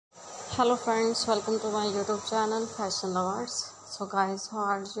Hello friends, welcome to my YouTube channel Fashion Lovers. So guys, how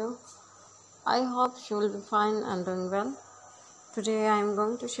are you? I hope you will be fine and doing well. Today I am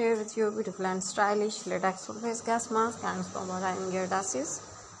going to share with you beautiful and stylish latex full face gas mask and scuba diving gear dashes.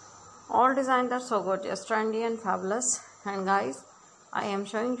 All designed are so gorgeous, trendy and fabulous. And guys, I am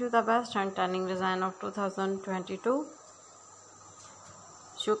showing you the best and trending design of 2022.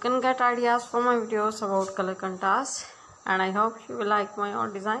 You can get ideas from my videos about color contrast, and I hope you will like my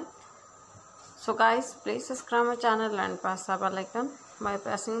own design. So guys, please subscribe my channel and press the bell icon. By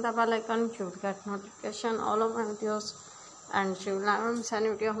pressing the bell icon, you will get notification all of my videos and you will never miss any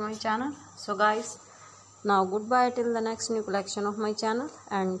video of my channel. So guys, now goodbye till the next new collection of my channel,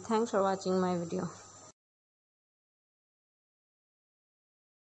 and thanks for watching my video.